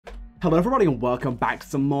Hello everybody and welcome back to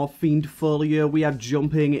some more Fiend Folio. We are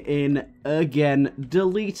jumping in again.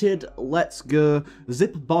 Deleted, let's go.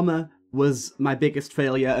 Zip Bomber was my biggest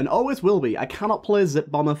failure and always will be. I cannot play Zip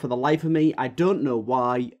Bomber for the life of me. I don't know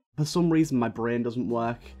why. For some reason my brain doesn't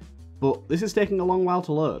work. But this is taking a long while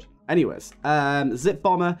to load. Anyways, Zip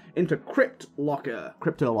Bomber into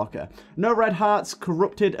Crypto Locker. No red hearts,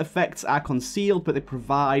 corrupted effects are concealed, but they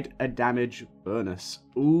provide a damage bonus.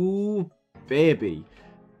 Ooh, baby.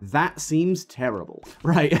 That seems terrible.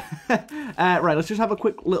 Right. Right, let's just have a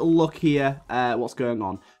quick little look here what's going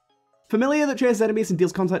on. Familiar that chases enemies and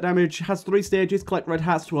deals contact damage, has 3 stages, collect red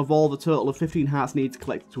hearts to evolve, a total of 15 hearts needs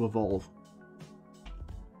collected to evolve.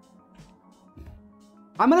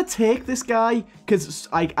 I'm gonna take this guy, because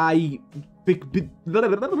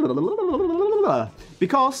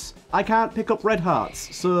because I can't pick up red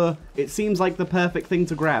hearts, so it seems like the perfect thing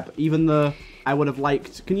to grab, even though I would have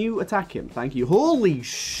liked... Can you attack him? Thank you. Holy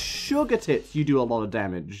sugar tits, you do a lot of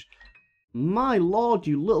damage. My lord,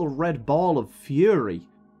 you little red ball of fury.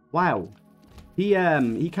 Wow. He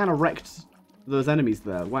kind of wrecked those enemies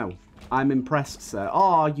there. Wow. I'm impressed, sir.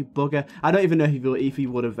 Oh, you bugger. I don't even know if he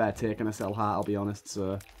would have taken a cell heart, I'll be honest,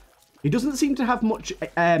 so... He doesn't seem to have much,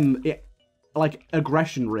 like,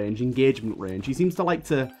 aggression range, engagement range. He seems to like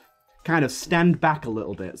to kind of stand back a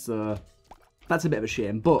little bit, so... That's a bit of a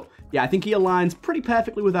shame, but yeah, I think he aligns pretty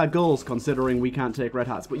perfectly with our goals considering we can't take red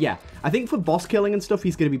hearts. But yeah, I think for boss killing and stuff,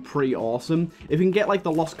 he's going to be pretty awesome. If we can get like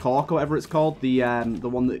the Lost Cork or whatever it's called, the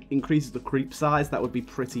one that increases the creep size, that would be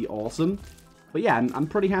pretty awesome. But yeah, I'm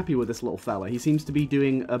pretty happy with this little fella. He seems to be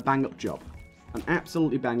doing a bang-up job. An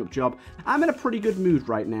absolutely bang-up job. I'm in a pretty good mood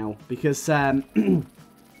right now because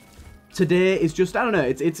today is just, I don't know,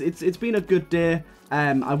 it's been a good day.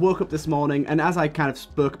 I woke up this morning, and as I kind of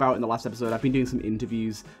spoke about in the last episode, I've been doing some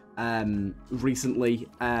interviews recently,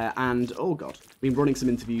 and, oh god, been running some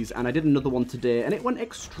interviews, and I did another one today, and it went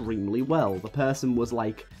extremely well. The person was,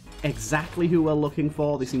 like, exactly who we're looking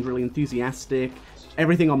for. They seemed really enthusiastic.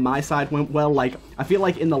 Everything on my side went well. Like, I feel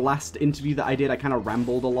like in the last interview that I did, I kind of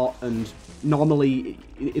rambled a lot, and normally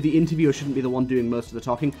the interviewer shouldn't be the one doing most of the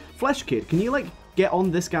talking. Flesh Kid, can you, like, get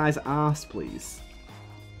on this guy's ass, please?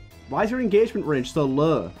 Why is your engagement range so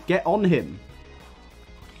low? Get on him.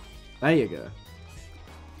 There you go.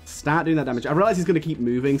 Start doing that damage. I realize he's going to keep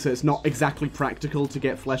moving, so it's not exactly practical to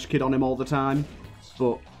get Flesh Kid on him all the time.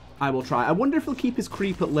 But I will try. I wonder if he'll keep his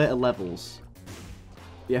creep at later levels.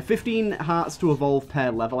 Yeah, 15 hearts to evolve per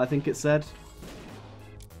level, I think it said.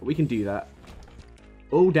 But we can do that.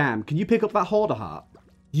 Oh, damn. Can you pick up that Hoarder heart?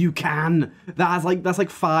 You can! That's like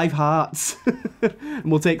 5 hearts. And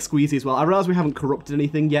we'll take Squeezy as well. I realize we haven't corrupted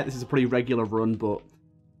anything yet. This is a pretty regular run, but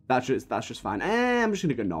that's just fine. I'm just going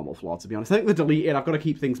to go normal floor, to be honest. I think the deleted, I've got to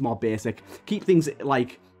keep things more basic. Keep things,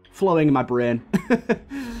 like, flowing in my brain.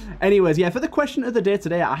 Anyways, yeah, for the question of the day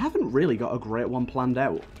today, I haven't really got a great one planned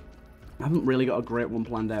out.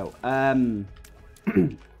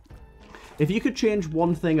 If you could change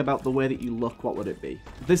one thing about the way that you look, what would it be?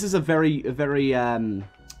 This is a very,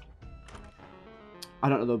 I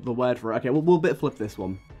don't know the word for it. Okay, we'll bit flip this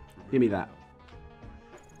one. Give me that.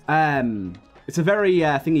 It's a very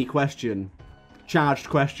thingy question. Charged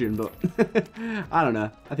question, but I don't know.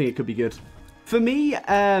 I think it could be good. For me,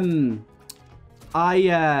 I don't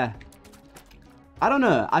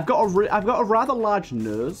know. I've got a rather large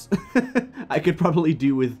nose. I could probably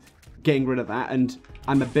do with getting rid of that, and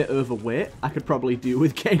I'm a bit overweight. I could probably do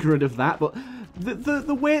with getting rid of that, but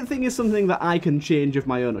the weight thing is something that I can change of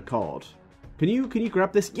my own accord. Can you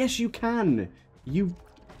grab this? Yes, you can. You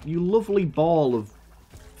lovely ball of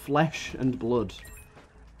flesh and blood.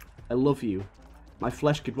 I love you. My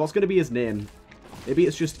Flesh Kid. What's going to be his name? Maybe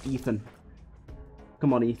it's just Ethan.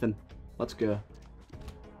 Come on, Ethan. Let's go.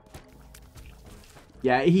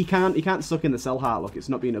 Yeah, he can't suck in the cell heart. Look, it's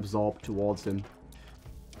not being absorbed towards him.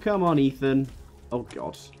 Come on, Ethan. Oh,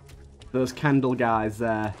 God. Those candle guys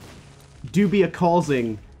there do be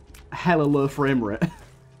causing hella low frame rate.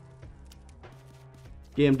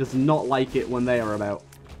 Game does not like it when they are about.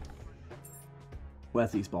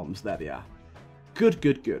 Where's these bombs? There they are. Good,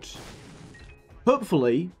 good, good.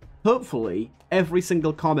 Hopefully, every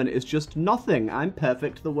single comment is just nothing. I'm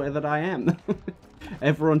perfect the way that I am.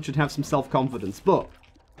 Everyone should have some self-confidence, but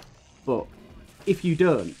if you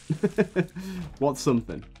don't, what's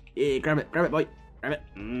something? Yeah, grab it, boy. Grab it.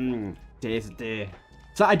 Tasty.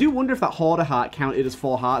 So I do wonder if that Hoarder heart counted as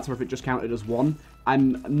 4 hearts or if it just counted as 1.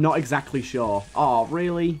 I'm not exactly sure. Oh,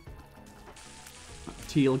 really?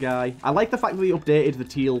 Teal guy. I like the fact that they updated the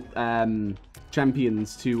teal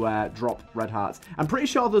champions to drop red hearts. I'm pretty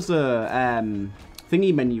sure there's a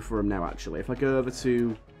thingy menu for him now, actually. If I go over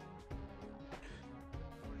to...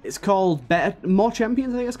 It's called More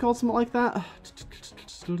Champions, I think it's called, something like that.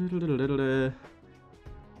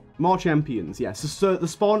 More Champions, yes. So the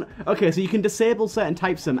spawn... Okay, so you can disable certain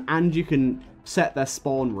types of them, and you can set their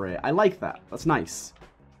spawn rate. I like that. That's nice.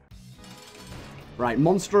 Right,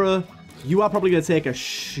 Monstera, you are probably going to take a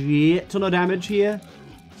shit ton of damage here.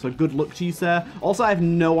 So good luck to you, sir. Also, I have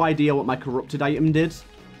no idea what my corrupted item did.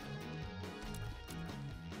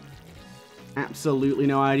 Absolutely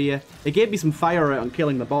no idea. It gave me some fire rate on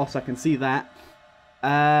killing the boss, I can see that.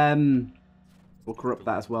 We'll corrupt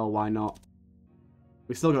that as well, why not?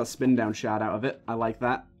 We still got a spin down shard out of it. I like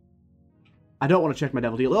that. I don't want to check my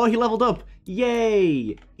devil deal. Oh, he leveled up!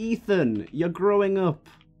 Yay! Ethan, you're growing up.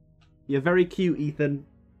 You're very cute, Ethan.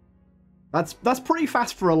 That's pretty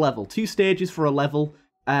fast for a level. 2 stages for a level.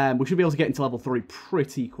 We should be able to get into level 3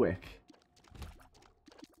 pretty quick.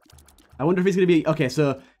 I wonder if he's going to be... Okay,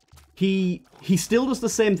 so... He still does the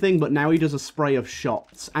same thing, but now he does a spray of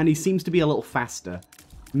shots. And he seems to be a little faster.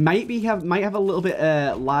 Might have a little bit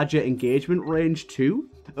larger engagement range too.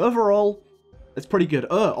 Overall, it's pretty good.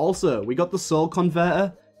 Also, we got the soul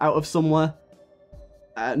converter out of somewhere.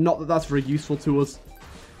 Not that that's very useful to us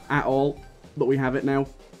at all, but we have it now.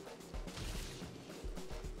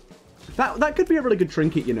 That could be a really good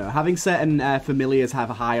trinket, you know. Having certain familiars have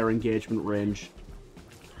a higher engagement range.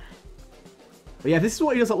 But yeah, this is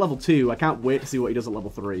what he does at level 2. I can't wait to see what he does at level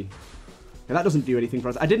 3. Yeah, that doesn't do anything for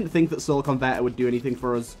us. I didn't think that Soul Converter would do anything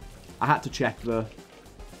for us. I had to check, though.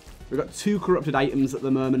 We've got 2 corrupted items at the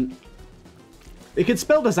moment. It could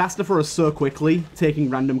spell disaster for us so quickly, taking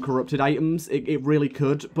random corrupted items. It really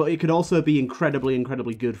could. But it could also be incredibly,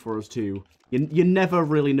 incredibly good for us, too. You never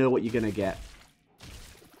really know what you're going to get.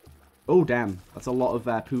 Oh, damn. That's a lot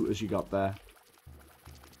of pooters you got there.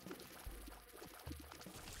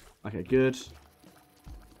 Okay, good.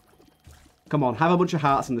 Come on, have a bunch of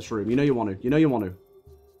hearts in this room. You know you want to. You know you want to.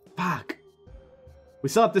 Fuck. We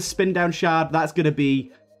still have this spin down shard. That's going to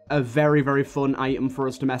be a very, very fun item for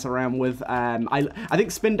us to mess around with. I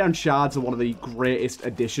think spin down shards are one of the greatest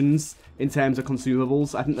additions in terms of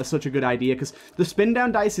consumables. I think that's such a good idea because the spin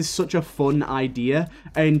down dice is such a fun idea.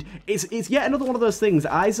 And it's yet another one of those things.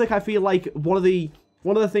 Isaac, I feel like one of the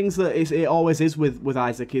things that it always is with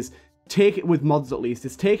Isaac is with mods at least,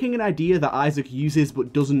 is taking an idea that Isaac uses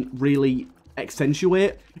but doesn't really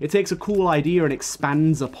accentuate. It takes a cool idea and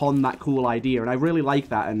expands upon that cool idea, and I really like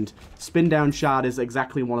that, and Spin Down Shard is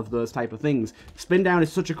exactly one of those type of things. Spin Down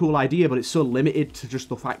is such a cool idea, but it's so limited to just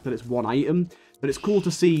the fact that it's one item, but it's cool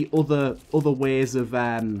to see other ways of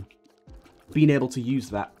being able to use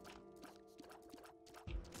that.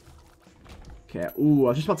 Okay, ooh, I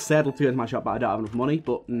was just about to say I'd love to go into my shop, but I don't have enough money,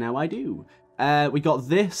 but now I do. We got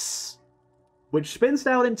this, which spins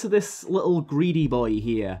down into this little greedy boy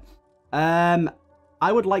here.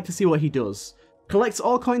 I would like to see what he does. Collects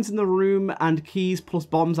all coins in the room and keys plus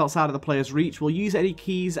bombs outside of the player's reach. Will use any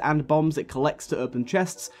keys and bombs it collects to open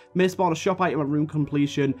chests. May spawn a shop item at room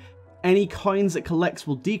completion. Any coins it collects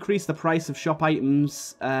will decrease the price of shop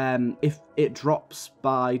items if it drops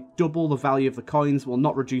by double the value of the coins. Will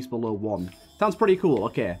not reduce below 1. Sounds pretty cool.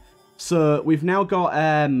 Okay, so we've now got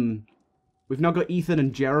Ethan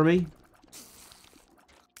and Jeremy.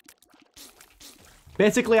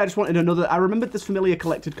 Basically, I just wanted another... I remembered this familiar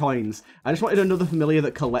collected coins. I just wanted another familiar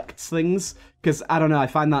that collects things. Because, I don't know, I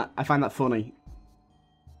find that funny.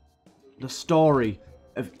 The story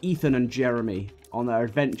of Ethan and Jeremy on their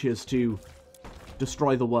adventures to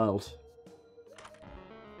destroy the world.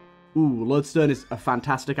 Ooh, Lodestone is a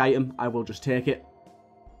fantastic item. I will just take it.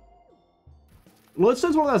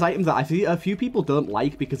 Lodestone's one of those items that I see a few people don't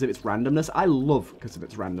like because of its randomness. I love because of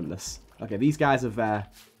its randomness. Okay, these guys have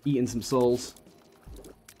eaten some souls.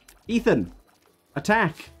 Ethan,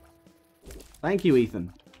 attack. Thank you,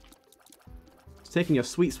 Ethan. It's taking your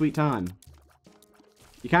sweet, sweet time.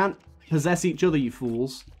 You can't possess each other, you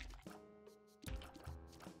fools.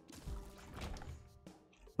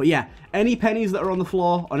 But yeah, any pennies that are on the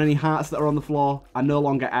floor, or any hearts that are on the floor, are no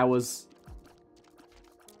longer ours.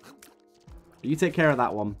 You take care of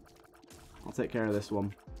that one. I'll take care of this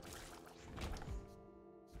one.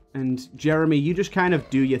 And Jeremy, you just kind of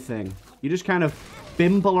do your thing. You just kind of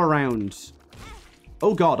bimble around.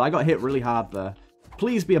 Oh god, I got hit really hard there.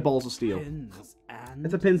 Please be a balls of steel.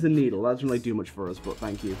 It's a pins and needle. That doesn't really do much for us, but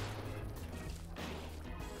thank you.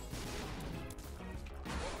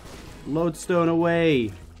 Lodestone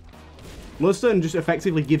away. Lodestone just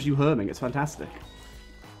effectively gives you herming. It's fantastic.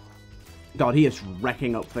 God, he is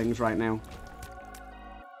wrecking up things right now.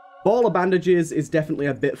 Ball of bandages is definitely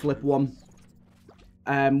a bit flip one.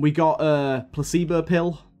 We got a placebo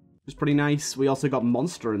pill, which is pretty nice. We also got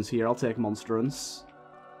monsterance here. I'll take monsterance.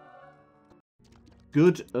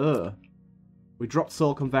 good. We dropped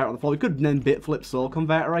Soul Converter on the floor. We could then bit flip Soul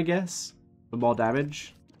Converter, I guess, for more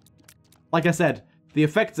damage. Like I said, the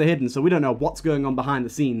effects are hidden, so we don't know what's going on behind the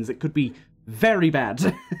scenes. It could be very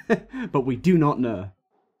bad, but we do not know.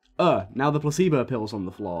 Now the placebo pill's on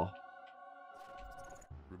the floor.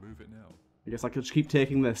 Remove it now. I guess I could just keep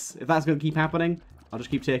taking this. If that's going to keep happening, I'll just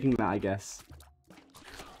keep taking that, I guess.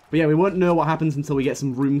 But yeah, we won't know what happens until we get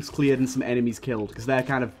some rooms cleared and some enemies killed, because they're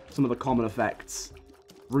kind of some of the common effects.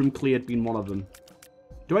 Room cleared being one of them.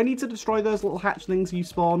 Do I need to destroy those little hatch things you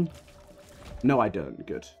spawn? No, I don't.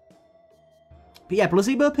 Good. But yeah,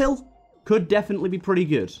 placebo pill could definitely be pretty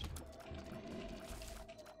good.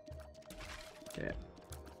 Okay.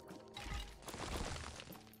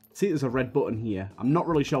 See, there's a red button here. I'm not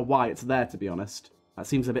really sure why it's there, to be honest. That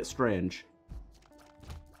seems a bit strange.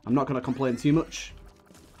 I'm not going to complain too much.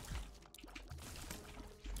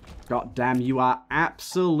 God damn, you are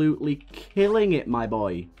absolutely killing it, my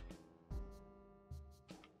boy.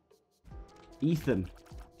 Ethan,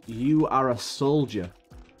 you are a soldier.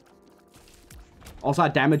 Also, our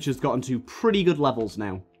damage has gotten to pretty good levels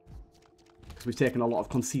now, because we've taken a lot of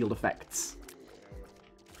concealed effects.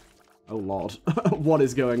 Oh lord, what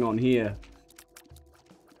is going on here?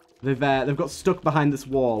 They've got stuck behind this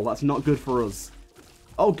wall. That's not good for us.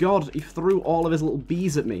 Oh god, he threw all of his little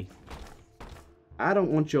bees at me. I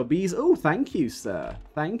don't want your bees. Oh, thank you, sir.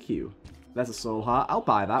 Thank you. There's a soul heart. I'll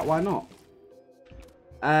buy that. Why not?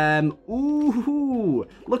 Ooh,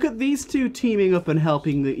 look at these two teaming up and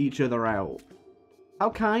helping each other out.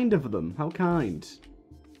 How kind of them. How kind.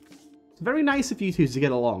 It's very nice of you two to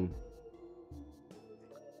get along.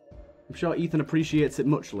 I'm sure Ethan appreciates it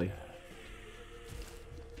muchly.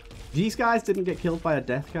 These guys didn't get killed by a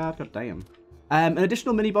death card. God damn. An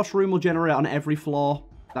additional mini-boss room will generate on every floor.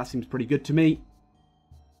 That seems pretty good to me.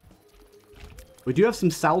 We do have some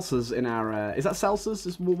salsas in our... is that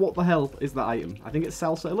salsas? What the hell is that item? I think it's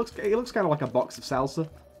salsa. It looks kind of like a box of salsa.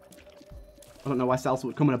 I don't know why salsa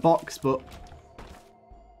would come in a box, but...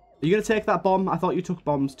 Are you going to take that bomb? I thought you took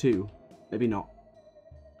bombs too. Maybe not.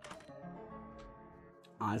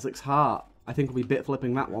 Isaac's heart. I think we'll be bit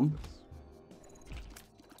flipping that one.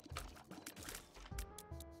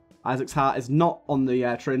 Isaac's heart is not on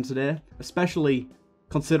the train today. Especially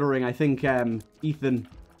considering I think Ethan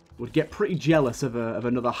would get pretty jealous of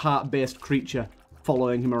another heart-based creature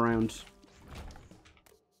following him around.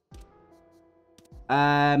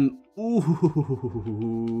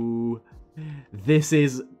 Ooh. This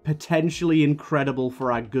is potentially incredible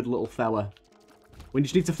for our good little fella. We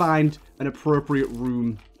just need to find an appropriate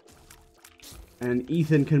room. And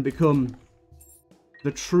Ethan can become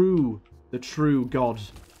the true god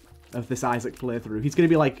of this Isaac playthrough. It's gonna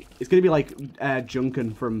be like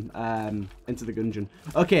Junkin from Enter the Gungeon.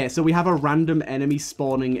 Okay, so we have a random enemy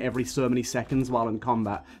spawning every so many seconds while in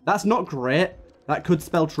combat. That's not great. That could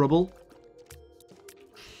spell trouble.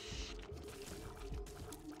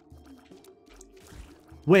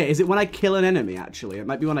 Wait, is it when I kill an enemy, actually? It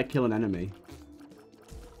might be when I kill an enemy.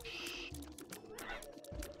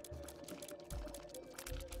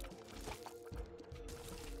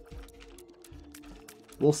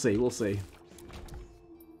 We'll see, we'll see.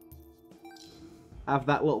 Have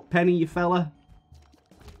that little penny, you fella.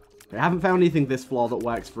 Okay, I haven't found anything this floor that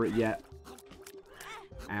works for it yet.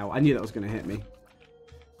 Ow, I knew that was going to hit me.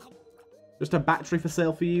 Just a battery for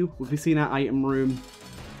sale for you. We've seen our item room.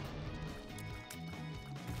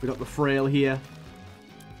 We got the frail here.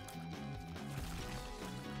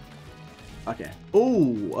 Okay.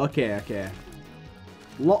 Ooh, okay.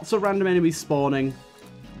 Lots of random enemies spawning.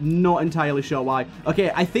 Not entirely sure why.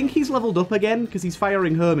 Okay, I think he's leveled up again because he's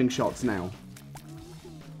firing homing shots now.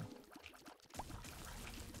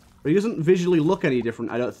 But he doesn't visually look any different,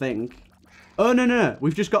 I don't think. Oh, no.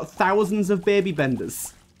 We've just got thousands of baby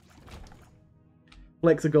benders.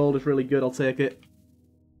 Flakes of gold is really good. I'll take it.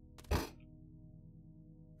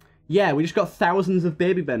 Yeah, we just got thousands of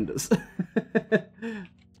baby benders.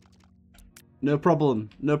 No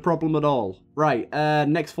problem. No problem at all. Right,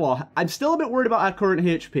 next floor. I'm still a bit worried about our current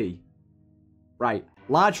HP. Right,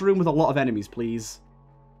 large room with a lot of enemies, please.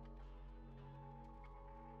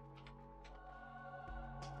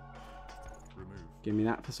 Remove. Give me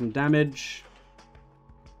that for some damage.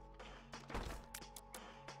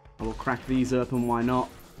 I will crack these open, why not?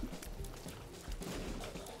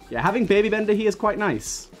 Yeah, having Baby Bender here is quite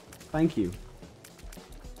nice. Thank you.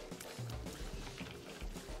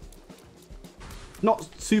 Not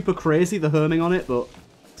super crazy, the homing on it, but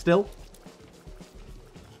still.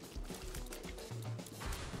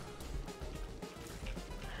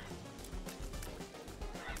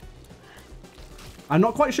 I'm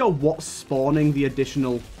not quite sure what's spawning the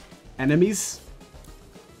additional enemies.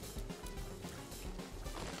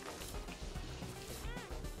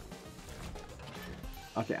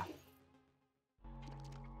 Okay.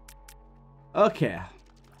 Okay.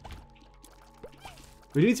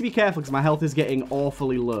 We need to be careful because my health is getting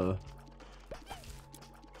awfully low.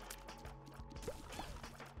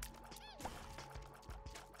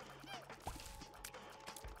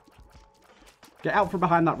 Get out from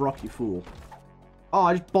behind that rock, you fool. Oh,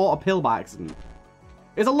 I just bought a pill by accident.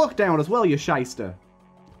 It's a look down as well, you shyster.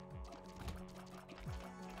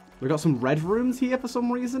 We got some red rooms here for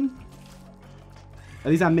some reason. Oh,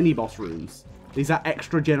 these are mini-boss rooms. These are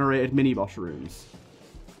extra-generated mini-boss rooms.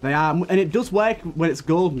 They are, and it does work when it's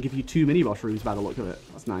gold and give you 2 mini-boss rooms by the look of it.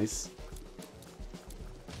 That's nice.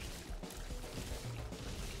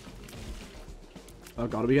 Oh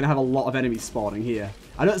god, are we going to have a lot of enemies spawning here?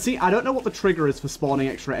 I don't know what the trigger is for spawning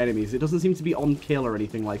extra enemies. It doesn't seem to be on kill or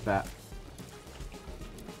anything like that.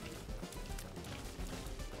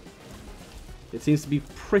 It seems to be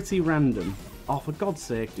pretty random. Oh, for God's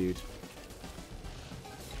sake, dude.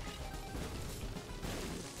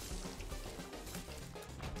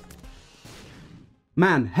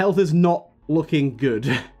 Man, health is not looking good.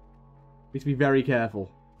 Need to be very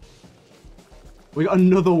careful. We got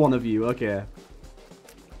another one of you, okay.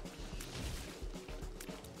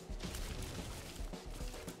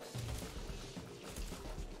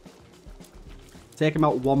 Take them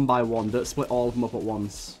out one by one. Don't split all of them up at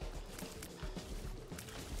once.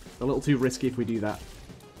 It's a little too risky if we do that.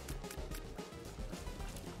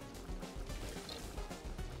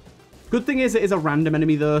 Good thing is it is a random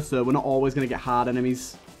enemy though, so we're not always going to get hard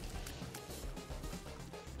enemies.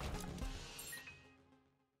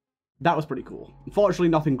 That was pretty cool. Unfortunately,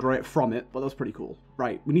 nothing great from it, but that was pretty cool.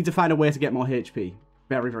 Right, we need to find a way to get more HP.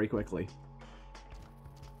 Very, very quickly.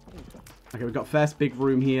 Okay, we've got first big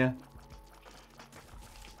room here.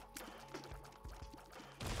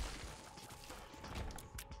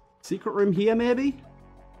 Secret room here, maybe?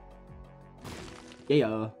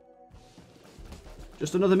 Yeah.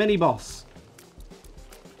 Just another mini-boss.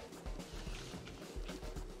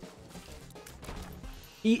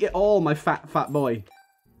 Eat it all, my fat boy.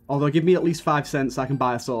 Although, give me at least 5 cents so I can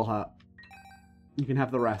buy a soul heart. You can have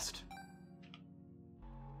the rest.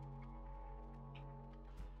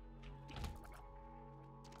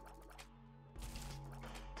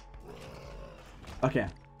 Okay.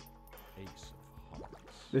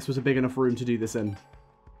 This was a big enough room to do this in.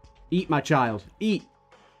 Eat, my child. Eat.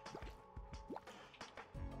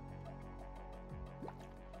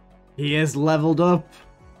 He is leveled up.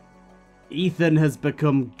 Ethan has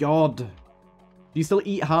become God. Do you still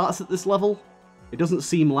eat hearts at this level? It doesn't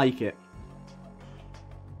seem like it.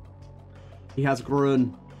 He has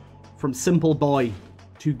grown from simple boy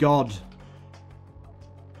to God.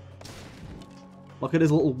 Look at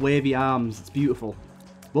his little wavy arms. It's beautiful.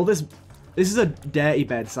 Well, this is a dirty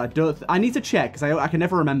bed, so I need to check, because I can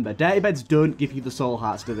never remember. Dirty beds don't give you the soul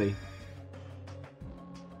hearts, do they?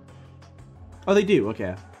 Oh, they do?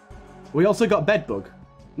 Okay. We also got bedbug.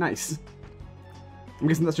 Nice. I'm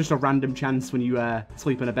guessing that's just a random chance when you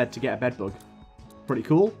sleep in a bed to get a bedbug. Pretty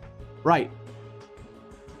cool. Right.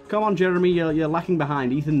 Come on, Jeremy, you're lacking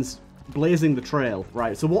behind. Ethan's blazing the trail.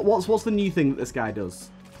 Right, so what's the new thing that this guy does?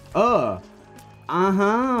 Oh.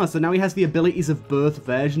 Uh-huh. So now he has the abilities of both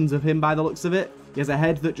versions of him by the looks of it. He has a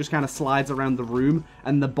head that just kind of slides around the room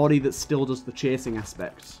and the body that still does the chasing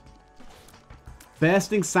aspect.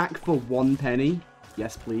 Bursting sack for 1 penny.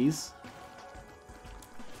 Yes, please.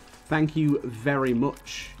 Thank you very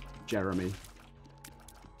much, Jeremy.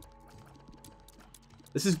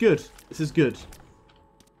 This is good. This is good.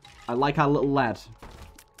 I like our little lad.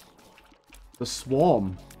 The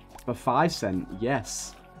swarm for 5 cents.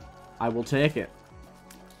 Yes. I will take it.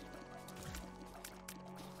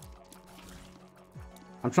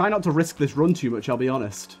 I'm trying not to risk this run too much, I'll be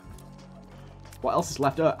honest. What else is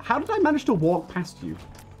left? How did I manage to walk past you?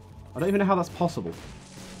 I don't even know how that's possible.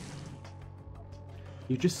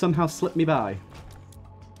 You just somehow slipped me by.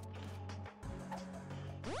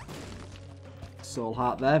 Soul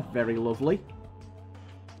heart there. Very lovely.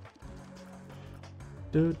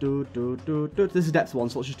 This is depth 1,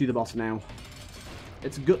 so let's just do the boss now.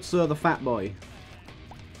 It's Gutso the fat boy.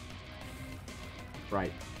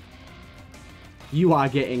 Right. You are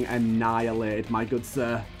getting annihilated, my good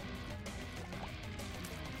sir.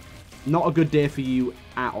 Not a good day for you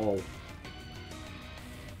at all.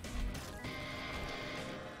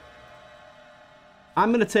 I'm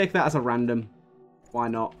going to take that as a random. Why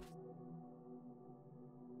not?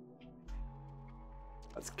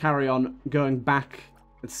 Let's carry on going back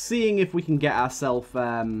and seeing if we can get ourselves...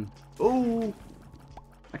 Oh!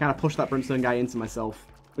 I kind of pushed that brimstone guy into myself.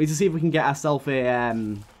 We need to see if we can get ourselves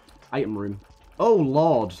a item room. Oh,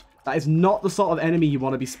 Lord. That is not the sort of enemy you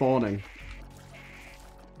want to be spawning.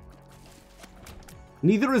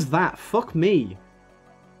 Neither is that. Fuck me.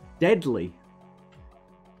 Deadly.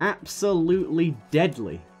 Absolutely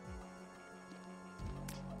deadly.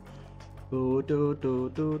 We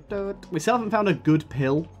still haven't found a good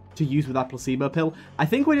pill to use with that placebo pill. I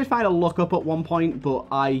think we did find a lookup at one point, but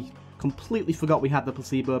I completely forgot we had the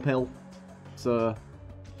placebo pill. So,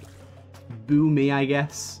 boo me, I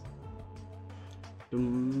guess.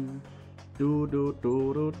 Dun, do, do,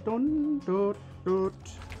 do, do, dun, do, do.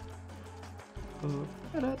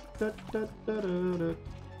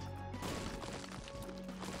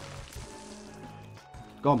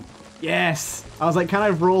 Gone. Yes! I was like, can I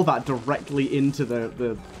roll that directly into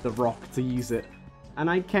the rock to use it? And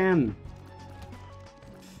I can.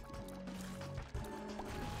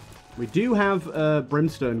 We do have a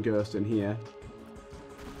brimstone ghost in here.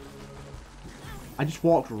 I just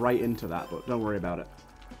walked right into that, but don't worry about it.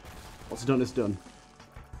 What's done is done.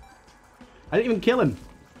 I didn't even kill him.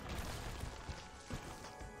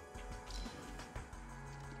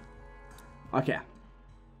 Okay.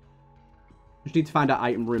 Just need to find out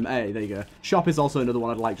item room A. There you go. Shop is also another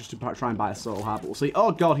one I'd like just to try and buy a soul heart, but we'll see.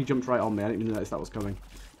 Oh god, he jumped right on me. I didn't even notice that was coming.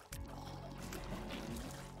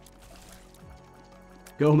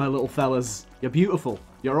 Go, my little fellas. You're beautiful.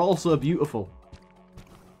 You're also beautiful.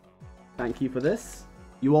 Thank you for this.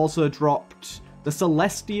 You also dropped the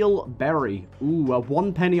Celestial Berry. Ooh,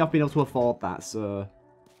 1 penny I've been able to afford that, so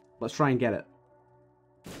let's try and get it.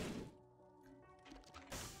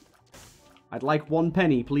 I'd like 1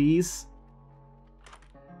 penny, please.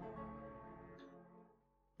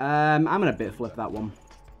 I'm gonna bit flip that one.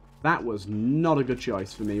 That was not a good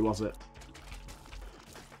choice for me, was it?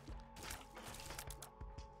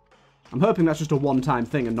 I'm hoping that's just a one-time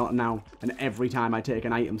thing and not now an every time I take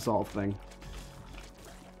an item sort of thing.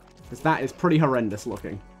 Because that is pretty horrendous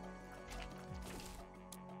looking.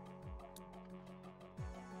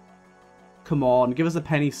 Come on, give us a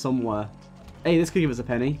penny somewhere. Hey, this could give us a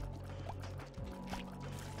penny.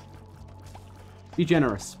 Be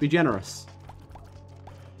generous. Be generous.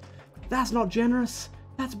 That's not generous.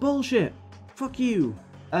 That's bullshit. Fuck you.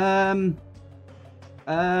 Damn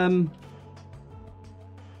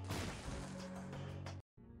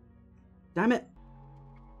it.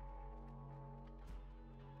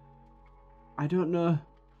 I don't know.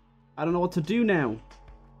 I don't know what to do now.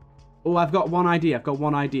 Oh, I've got one idea. I've got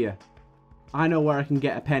one idea. I know where I can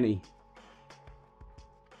get a penny.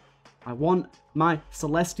 I want my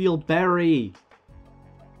Celestial Berry.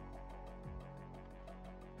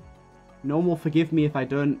 No one will forgive me if I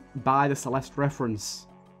don't buy the Celeste reference.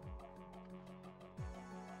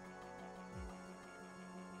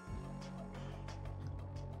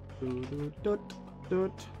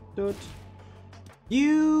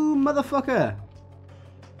 You motherfucker!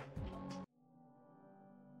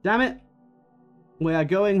 Damn it! We are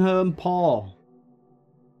going home poor.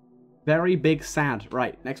 Very big sad.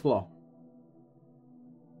 Right, next floor.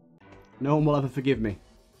 No one will ever forgive me.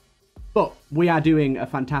 But we are doing a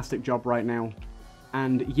fantastic job right now.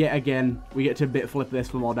 And yet again, we get to bit flip this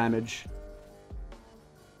for more damage.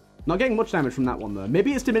 Not getting much damage from that one though.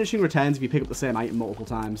 Maybe it's diminishing returns if you pick up the same item multiple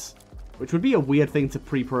times. Which would be a weird thing to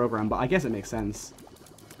pre-program, but I guess it makes sense.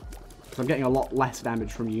 Because I'm getting a lot less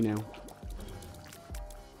damage from you now.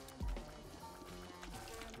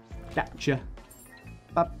 Gotcha.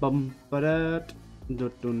 Ba-bum, ba-dut,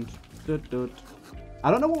 dut-dun, dut-dut.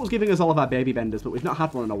 I don't know what was giving us all of our baby benders, but we've not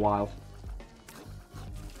had one in a while.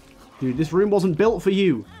 Dude, this room wasn't built for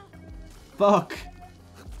you. Fuck.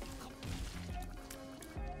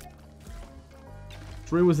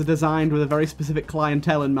 This room was designed with a very specific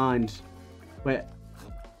clientele in mind. Wait.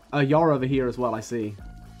 Oh, you're over here as well, I see.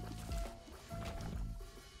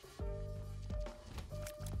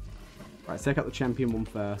 Right, let's take out the champion one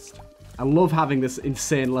first. I love having this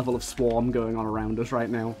insane level of swarm going on around us right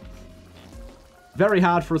now. Very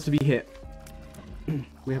hard for us to be hit.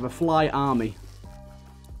 We have a fly army.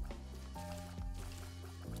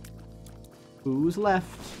 Who's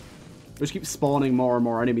left? We just keep spawning more and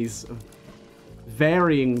more enemies of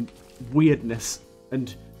varying weirdness.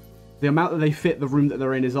 And the amount that they fit the room that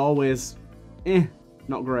they're in is always,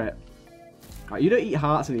 not great. Right, you don't eat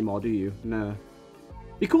hearts anymore, do you? No.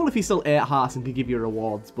 Be cool if he still ate hearts and could give you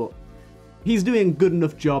rewards, but he's doing a good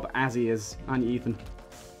enough job as he is, aren't you, Ethan?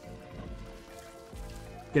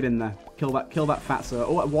 Get in there. Kill that fatso.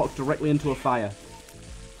 Oh, I walked directly into a fire.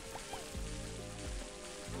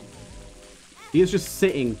 He is just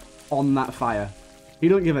sitting on that fire. He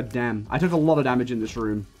don't give a damn. I took a lot of damage in this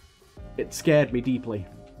room. It scared me deeply.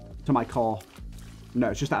 To my core.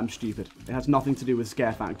 No, it's just that I'm stupid. It has nothing to do with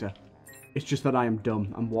scare factor. It's just that I am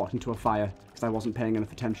dumb and walked into a fire because I wasn't paying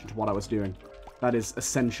enough attention to what I was doing. That is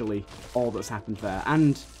essentially all that's happened there.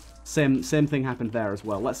 And same thing happened there as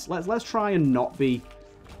well. Let's try and not be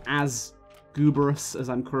as gooberous as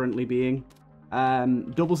I'm currently being.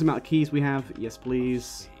 Doubles the amount of keys we have. Yes,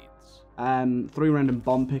 please. 3 random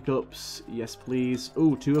bomb pickups. Yes, please.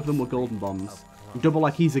 Ooh, 2 of them were golden bombs. Double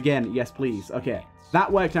our keys again. Yes, please. Okay.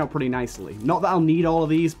 That worked out pretty nicely. Not that I'll need all of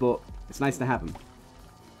these, but it's nice to have them.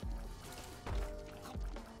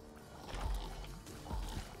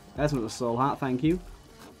 There's another soul heart, thank you.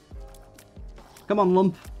 Come on,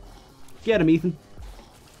 lump. Get him, Ethan.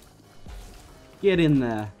 Get in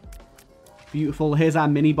there. Beautiful. Here's our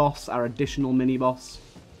mini-boss, our additional mini-boss.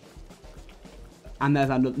 And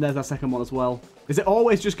there's our second one as well. Is it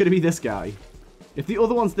always just going to be this guy? If the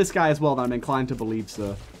other one's this guy as well, then I'm inclined to believe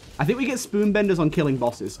so. I think we get spoonbenders on killing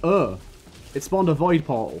bosses. Oh, it spawned a void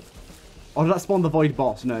portal. Or did that spawn the void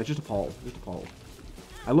boss? No, it's just a portal. Just a portal.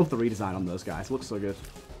 I love the redesign on those guys. It looks so good.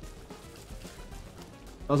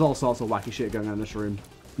 There's all sorts of wacky shit going on in this room.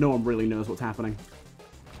 No one really knows what's happening.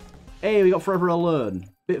 Hey, we got Forever Alone.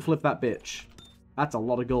 Bit flip that bitch. That's a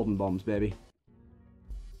lot of golden bombs, baby.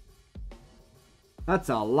 That's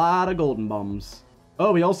a lot of golden bombs.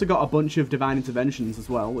 Oh, we also got a bunch of divine interventions as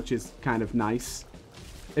well, which is kind of nice.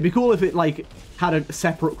 It'd be cool if it, like, had a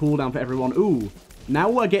separate cooldown for everyone. Ooh, now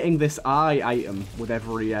we're getting this eye item with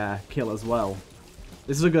every kill as well.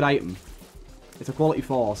 This is a good item. It's a quality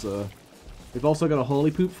 4, so... We've also got a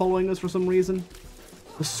holy poop following us for some reason.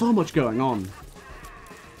 There's so much going on.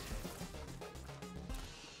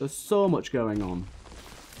 There's so much going on.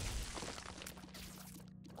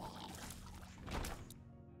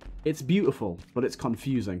 It's beautiful, but it's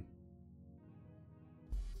confusing.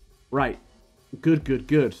 Right. Good, good,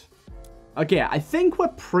 good. Okay, I think we're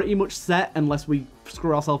pretty much set unless we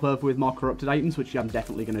screw ourselves over with more corrupted items, which I'm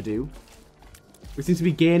definitely going to do. We seem to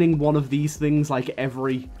be gaining one of these things like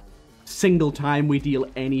every single time we deal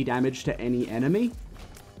any damage to any enemy.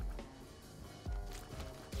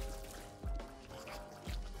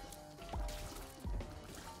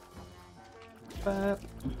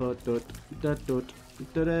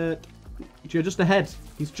 You're just ahead.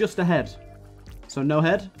 He's just ahead. So no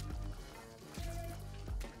head.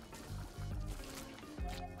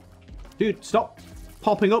 Dude, stop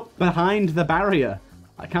popping up behind the barrier.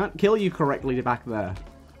 I can't kill you correctly back there.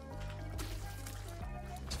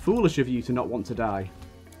 It's foolish of you to not want to die.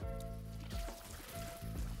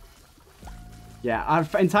 Yeah, our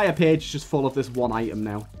entire page is just full of this one item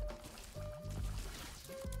now.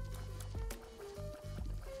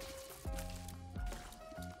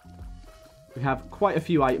 We have quite a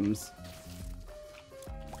few items.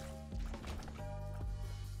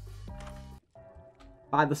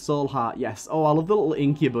 Buy the soul heart, yes. Oh, I love the little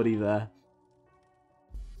inky buddy there.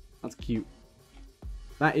 That's cute.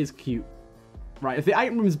 That is cute. Right, if the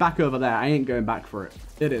item room's back over there, I ain't going back for it.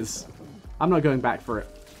 It is. I'm not going back for it.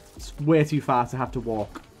 It's way too far to have to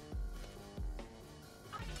walk.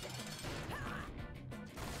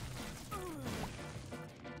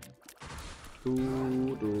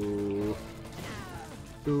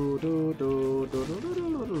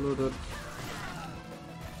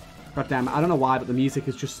 God damn it, I don't know why, but the music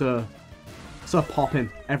is just so popping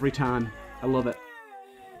every time. I love it.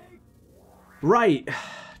 Right,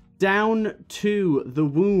 down to the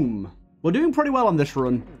womb. We're doing pretty well on this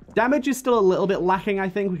run. Damage is still a little bit lacking, I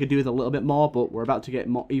think. We could do with a little bit more, but we're about to get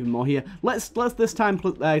even more here. Let's this time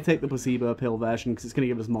take the placebo pill version, because it's going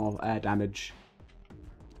to give us more damage.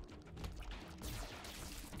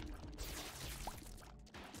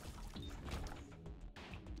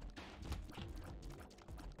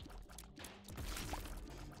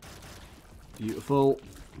 Beautiful.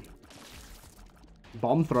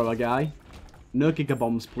 Bomb thrower guy. No giga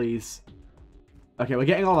bombs, please. Okay, we're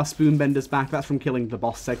getting all our spoon benders back. That's from killing the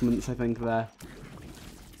boss segments, I think, there.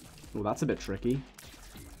 Oh, that's a bit tricky.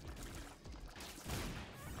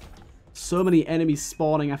 So many enemies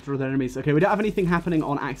spawning after other enemies. Okay, we don't have anything happening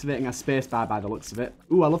on activating our spacebar by the looks of it.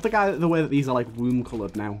 Ooh, I love the way that these are, like,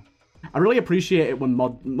 womb-coloured now. I really appreciate it when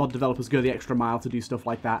mod developers go the extra mile to do stuff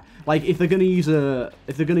like that. Like, if they're gonna use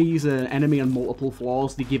an enemy on multiple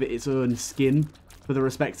floors, they give it its own skin for the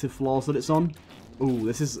respective floors that it's on. Ooh,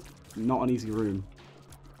 this is not an easy room.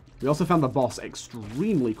 We also found the boss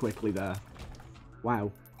extremely quickly there.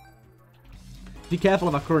 Wow. Be careful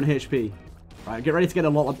of our current HP. Right, get ready to get a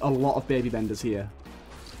lot of baby benders here.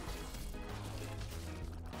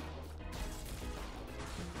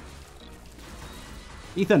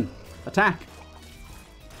 Ethan, attack!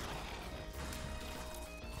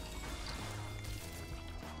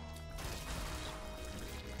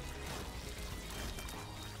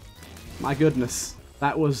 My goodness,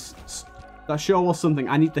 that was That sure was something.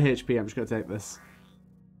 I need the HP. I'm just going to take this.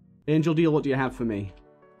 Angel Deal, what do you have for me?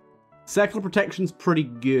 Circular Protection's pretty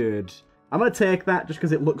good. I'm going to take that just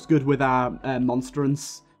because it looks good with our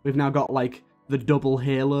monstrance. We've now got, like, the double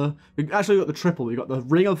halo. We've actually got the triple. We've got the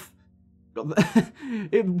ring of...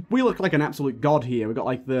 we look like an absolute god here. We've got,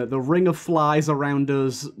 like, the ring of flies around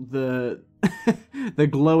us, the the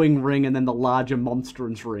glowing ring, and then the larger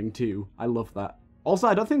monstrance ring, too. I love that. Also,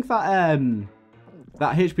 I don't think that,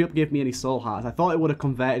 that HP up gave me any soul hearts. I thought it would have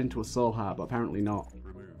converted into a soul heart, but apparently not.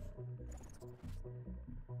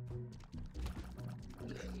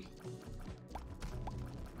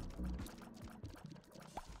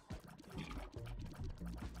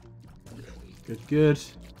 Good, good.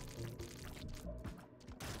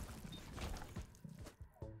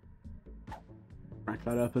 Crack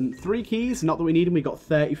that open. 3 keys, not that we need them. We got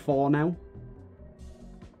 34 now.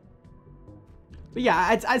 But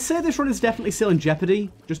yeah, I'd say this run is definitely still in jeopardy,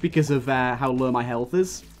 just because of how low my health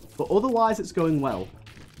is. But otherwise, it's going well.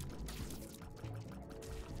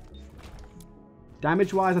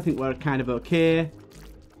 Damage-wise, I think we're kind of okay.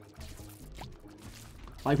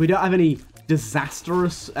 Like, we don't have any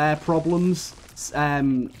disastrous problems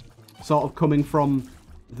sort of coming from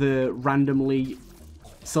the randomly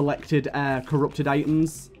selected corrupted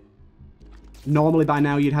items. Normally by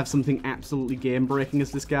now you'd have something absolutely game-breaking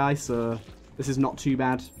as this guy, so this is not too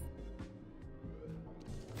bad.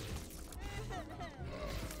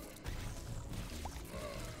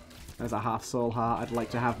 There's a half soul heart. I'd like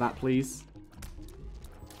to have that, please.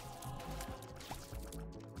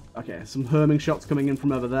 Okay, some homing shots coming in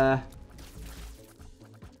from over there.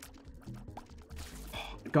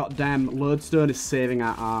 Goddamn, Lodestone is saving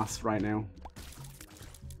our ass right now.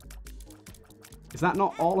 Is that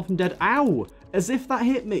not all of them dead? Ow! As if that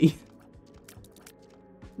hit me.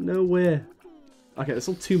 No way. Okay, there's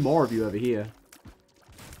still 2 more of you over here.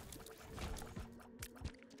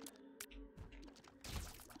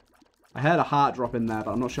 I heard a heart drop in there,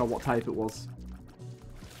 but I'm not sure what type it was.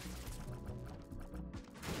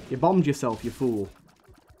 You bombed yourself, you fool.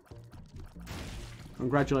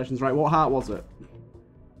 Congratulations. Right, what heart was it?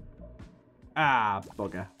 Ah,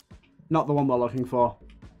 bugger. Not the one we're looking for.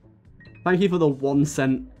 Thank you for the 1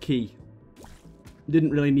 cent key.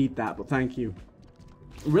 Didn't really need that, but thank you.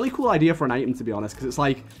 Really cool idea for an item, to be honest, because it's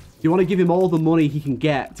like, you want to give him all the money he can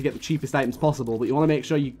get to get the cheapest items possible, but you want to make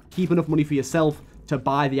sure you keep enough money for yourself to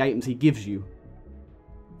buy the items he gives you.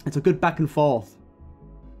 It's a good back and forth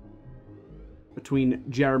between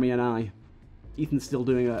Jeremy and I. Ethan's still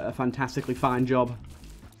doing a fantastically fine job.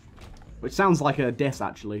 Which sounds like a diss,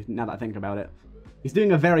 actually, now that I think about it. He's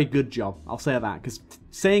doing a very good job, I'll say that, because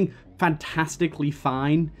saying fantastically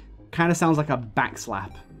fine kind of sounds like a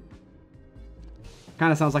backslap.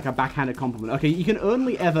 Kind of sounds like a backhanded compliment. Okay, you can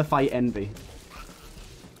only ever fight Envy.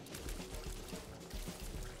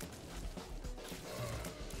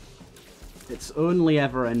 It's only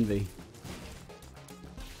ever Envy.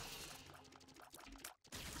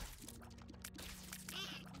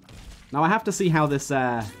 Now I have to see how this,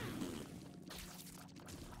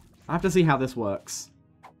 works.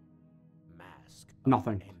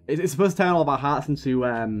 Nothing. It's supposed to turn all of our hearts into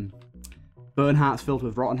burn hearts filled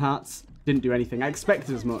with rotten hearts. Didn't do anything. I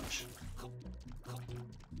expected as much.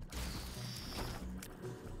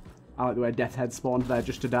 I like the way Death Head spawned there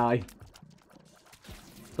just to die.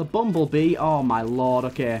 The Bumblebee. Oh my lord.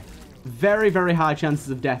 Okay. Very, very high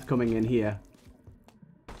chances of death coming in here.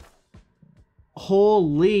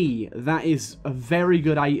 Holy. That is a very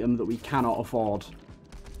good item that we cannot afford.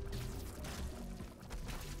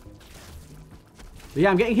 But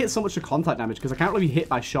yeah, I'm getting hit so much to contact damage because I can't really be hit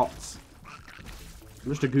by shots. I'm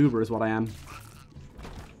just a goober is what I am.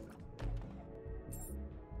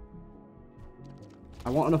 I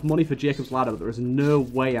want enough money for Jacob's Ladder, but there is no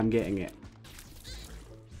way I'm getting it.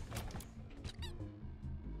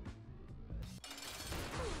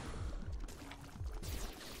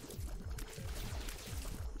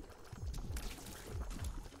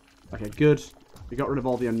 Okay, good. We got rid of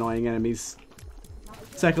all the annoying enemies.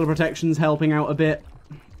 Circular Protection's helping out a bit.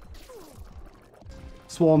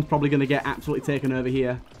 Swarm's probably going to get absolutely taken over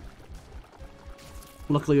here.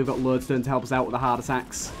 Luckily, we've got Lodestone to help us out with the hard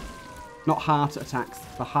attacks. Not heart attacks,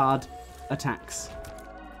 the hard attacks.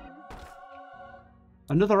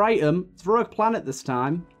 Another item. It's Rogue Planet this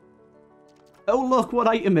time. Oh, look what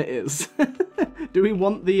item it is. Do we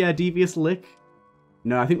want the Devious Lick?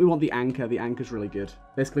 No, I think we want the Anchor. The Anchor's really good.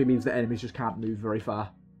 Basically means that enemies just can't move very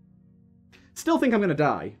far. Still think I'm going to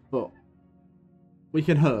die, but we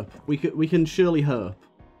can herp. We can surely herp.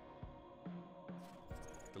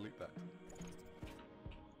 Delete that.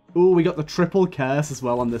 Ooh, we got the triple curse as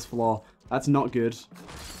well on this floor. That's not good.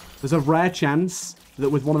 There's a rare chance that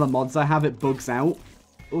with one of the mods I have, it bugs out.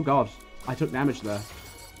 Oh god, I took damage there.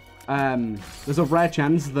 There's a rare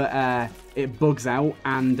chance that it bugs out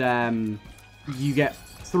and you get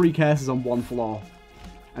 3 curses on one floor.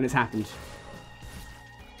 And it's happened.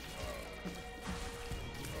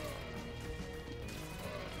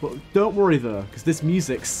 But don't worry though, because this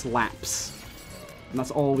music slaps. And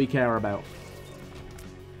that's all we care about.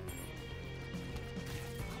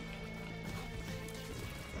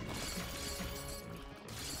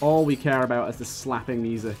 All we care about is the slapping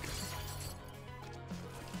music.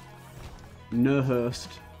 No Hurst.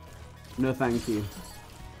 No thank you.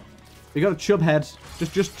 We got a chub head.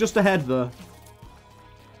 Just ahead though.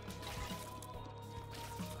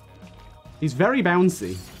 He's very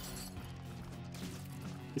bouncy.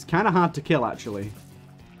 He's kind of hard to kill actually.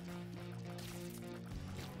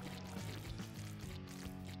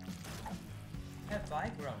 Have I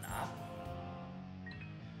grown up?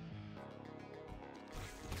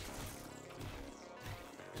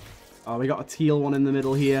 Oh, we got a teal one in the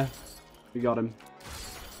middle here. We got him.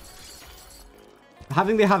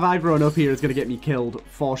 Having the have I grown up here is going to get me killed,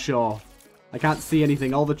 for sure. I can't see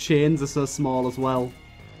anything. All the chains are so small as well.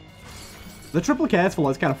 The triple careful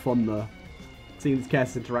is kind of fun, though. Seeing these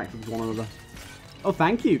cases interact with one another. Oh,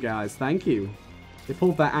 thank you, guys. Thank you. They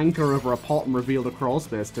pulled that anchor over a pot and revealed a crawl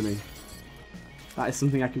space to me. That is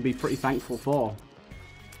something I can be pretty thankful for.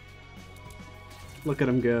 Look at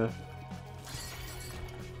him go.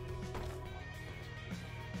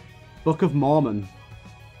 Book of Mormon.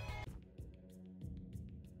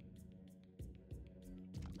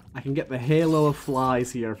 I can get the halo of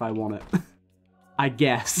flies here if I want it. I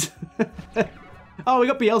guess. Oh, we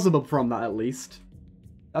got Beelzebub from that at least.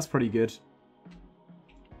 That's pretty good.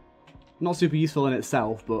 Not super useful in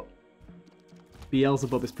itself, but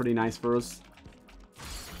Beelzebub is pretty nice for us.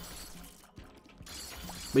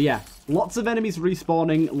 But yeah, lots of enemies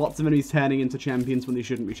respawning, lots of enemies turning into champions when they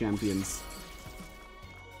shouldn't be champions.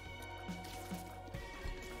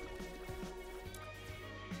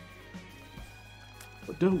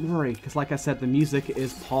 But don't worry, because like I said, the music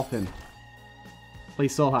is popping.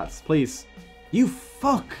 Please, soul hats, please. You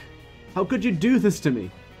fuck! How could you do this to me?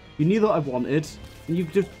 You knew that I wanted, and you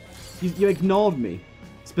just... You ignored me.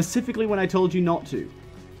 Specifically when I told you not to.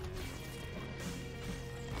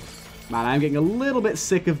 Man, I'm getting a little bit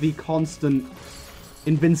sick of the constant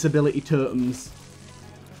invincibility totems.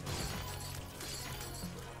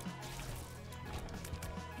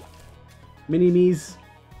 Mini-me's,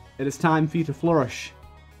 it is time for you to flourish.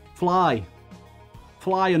 Fly.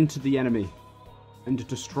 Fly unto the enemy. And to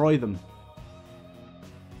destroy them.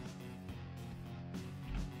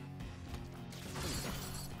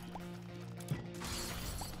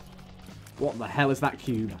 What the hell is that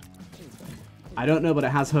cube? I don't know, but it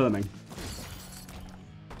has homing.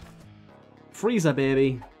 Freezer,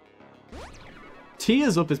 baby.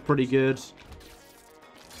 Tears up is pretty good.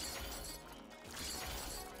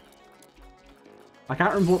 I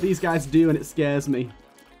can't remember what these guys do and it scares me.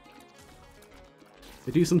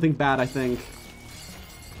 They do something bad, I think.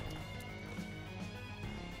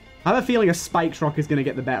 I have a feeling a spike shock is going to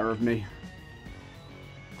get the better of me.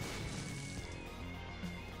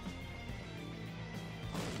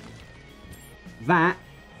 That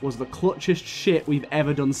was the clutchest shit we've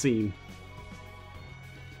ever done seen.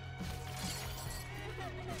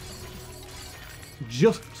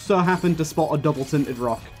 Just so happened to spot a double tinted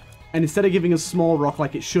rock. And instead of giving us small rock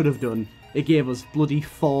like it should have done, it gave us bloody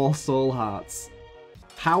 4 soul hearts.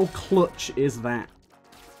 How clutch is that?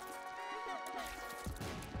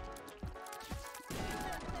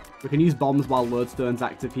 We can use bombs while Lodestone's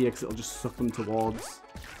active here because it'll just suck them towards.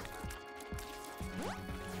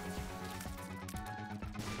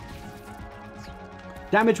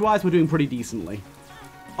 Damage-wise, we're doing pretty decently.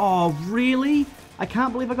 Oh, really? I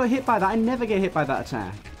can't believe I got hit by that. I never get hit by that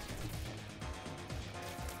attack.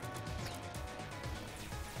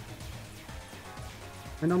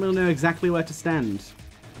 I normally know exactly where to stand.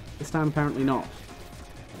 This time, apparently not.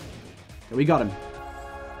 Okay, we got him.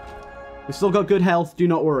 We've still got good health, do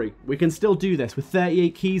not worry. We can still do this. With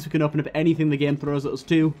 38 keys, we can open up anything the game throws at us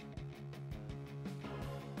too.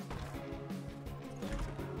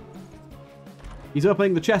 He's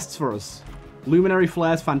opening the chests for us. Luminary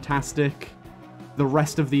Flare's fantastic. The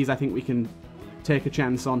rest of these I think we can take a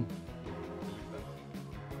chance on.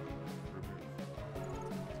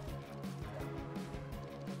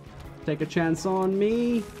 Take a chance on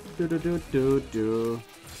me. Do do do do do.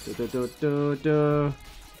 Do do do do do.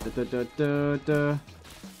 Do do do do do.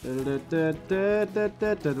 Do do do do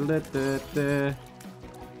do do do do.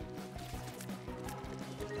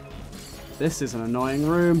 This is an annoying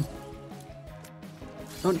room.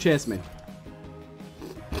 Don't chase me.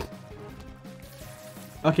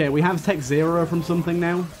 Okay, we have Tech 0 from something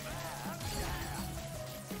now.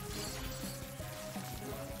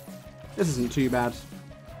 This isn't too bad.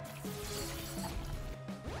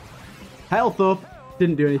 Health up.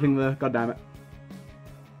 Didn't do anything there. God damn it.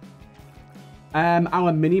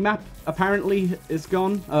 Our mini-map apparently is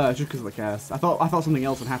gone. Just because of the curse. I thought something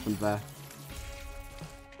else had happened there.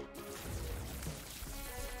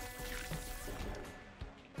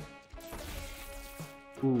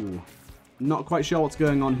 Ooh. Not quite sure what's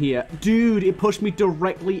going on here. Dude, it pushed me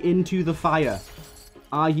directly into the fire.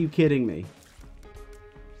 Are you kidding me?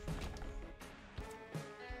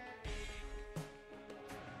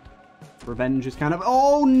 Revenge is kind of...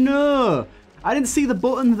 Oh, no! I didn't see the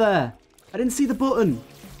button there. I didn't see the button.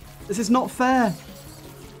 This is not fair.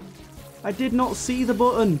 I did not see the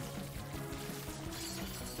button.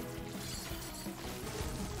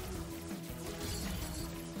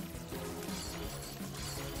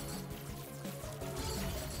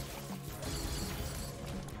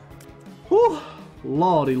 Whew.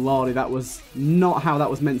 Lordy, lordy, that was not how that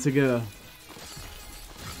was meant to go.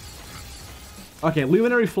 Okay,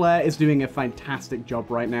 Luminary Flare is doing a fantastic job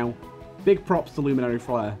right now. Big props to Luminary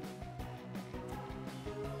Flare.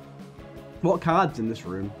 What card's in this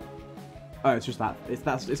room? Oh, it's just that.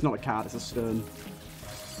 It's not a card, it's a stone.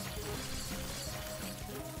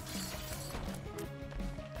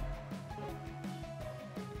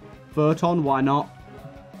 Photon, why not?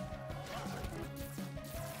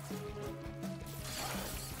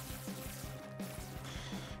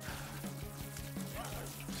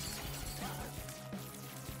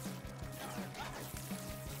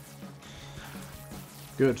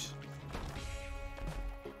 Good.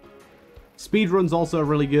 Speedrun's also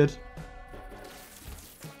really good.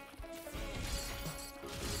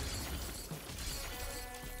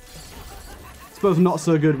 Suppose not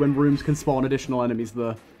so good when rooms can spawn additional enemies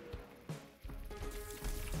though.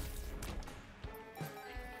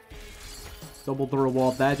 Doubled the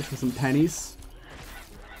reward there just for some pennies.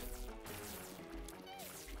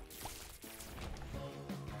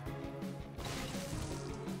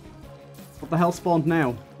 What the hell spawned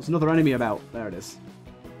now? There's another enemy about. There it is.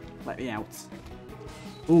 Let me out.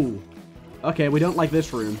 Ooh. Okay, we don't like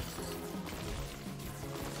this room.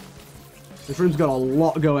 This room's got a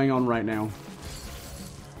lot going on right now.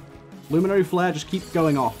 Luminary Flare, just keep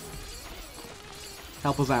going off.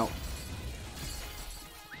 Help us out.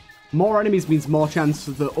 More enemies means more chance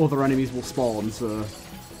that other enemies will spawn, so...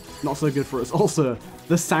 Not so good for us. Also,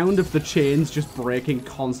 the sound of the chains just breaking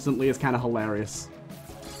constantly is kind of hilarious.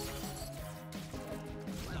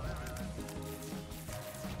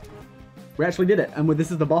 We actually did it, and this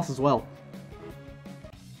is the boss as well.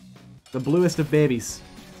 The bluest of babies.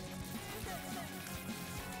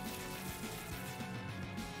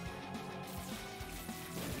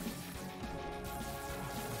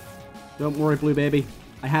 Don't worry, blue baby.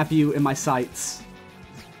 I have you in my sights.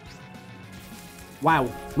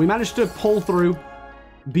 Wow, we managed to pull through.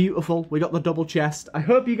 Beautiful. We got the double chest. I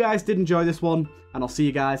hope you guys did enjoy this one, and I'll see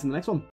you guys in the next one.